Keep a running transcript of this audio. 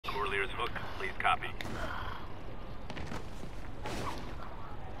Copy.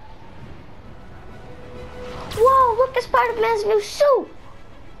 Whoa, look at Spider-Man's new suit.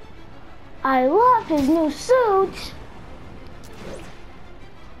 I love his new suit.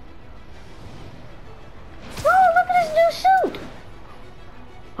 Oh, look at his new suit.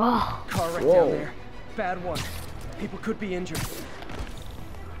 Oh, Car wreck down there. Bad one. People could be injured.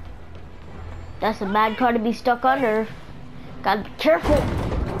 That's a bad car to be stuck under. Gotta be careful.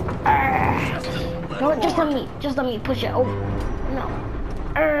 No, just let me push it. Oh, no.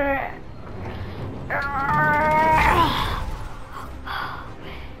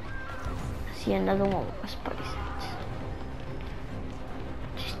 See another one with Spidey sense.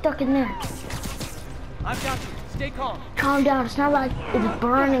 She's stuck in there. I've got you. Stay calm. Calm down. It's not like it's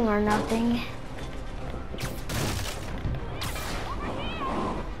burning or nothing.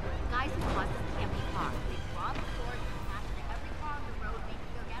 Guys who caused this can't be caught. They robbed stores and smashed into every car on the road making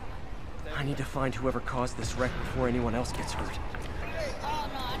their getaway. I need to find whoever caused this wreck before anyone else gets hurt.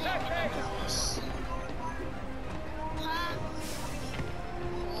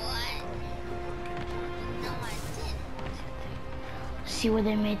 See where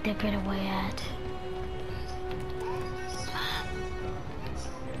they made their getaway at.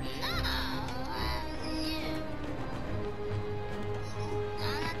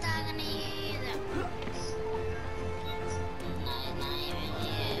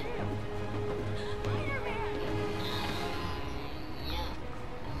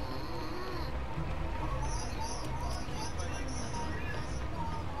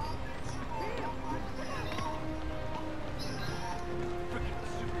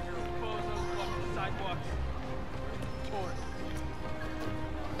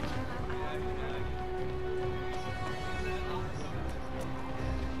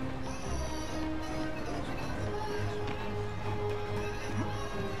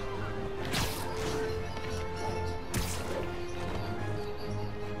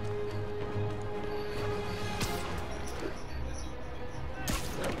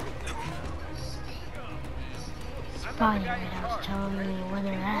 Spider-Man was telling me where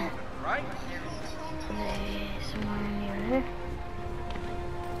they're at. Right? Are they somewhere near here?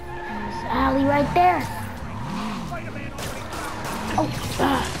 There's the alley right there. Oh,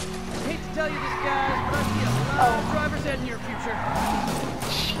 Hate to tell you this, guys, but I see a lot of driver's ed in your future.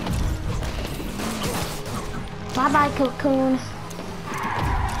 bye-bye, Cocoon.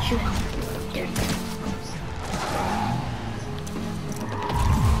 Shoot. There.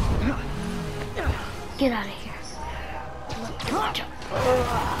 Get out of here.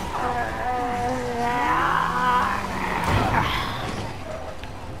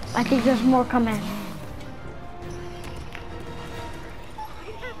 I think there's more coming.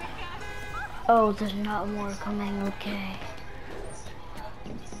 Oh, there's not more coming, okay.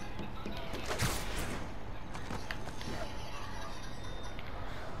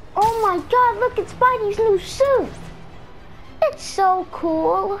 Oh my god, look at Spidey's new suit! It's so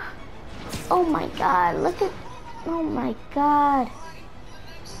cool! Oh my god, look at... Oh my god.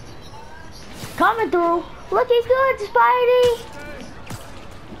 Coming through! Looking good, Spidey!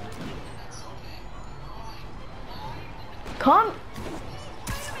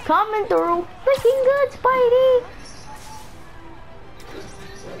 Coming through! Looking good, Spidey!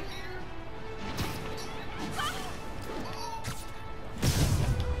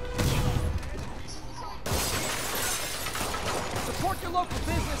 Support your local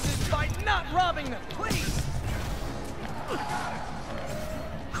businesses by not robbing them, please!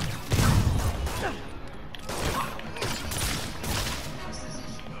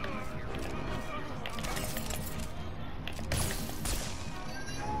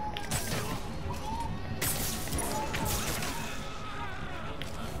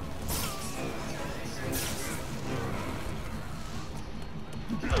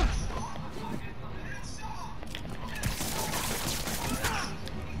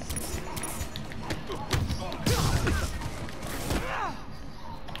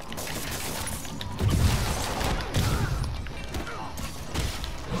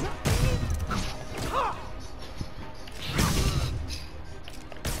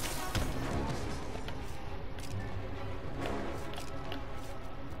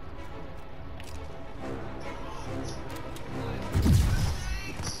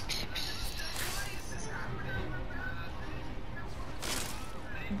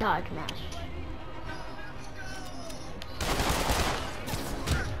 Dodge mash.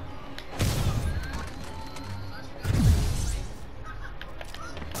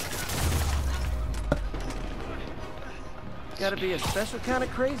 Gotta be a special kind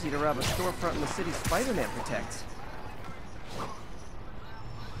of crazy to rob a storefront in the city Spider-Man protects.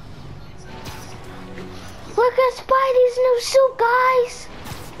 Look at Spidey's new suit, guys.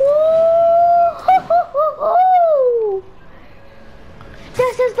 Woo!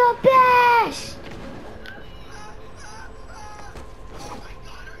 This is the best.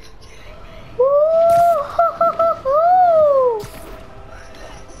 Woo!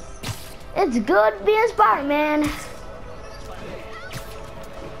 It's good being Spider-Man.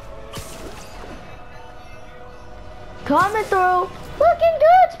 Coming through. Looking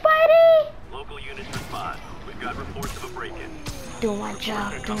good, Spidey. Local units respond. We've got reports of a break-in. Do my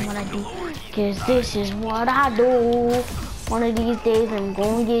job, do what I do. Cause this is what I do. One of these days I'm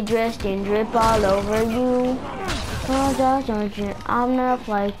gonna get dressed and drip all over you. I'm not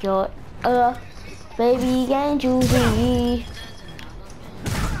like your baby, can't you see?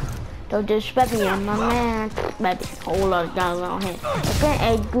 Don't disrespect me, I'm my man. Baby, whole lot of dollars on him. Okay,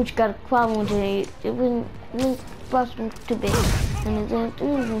 hey, Gucci got a problem to it. It was busting too big. And it's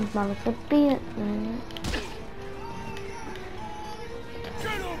like the beat.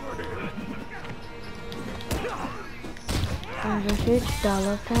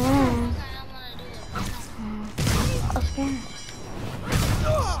 $6 fan.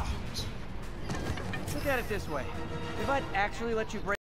 Look at it this way. If I'd actually let you break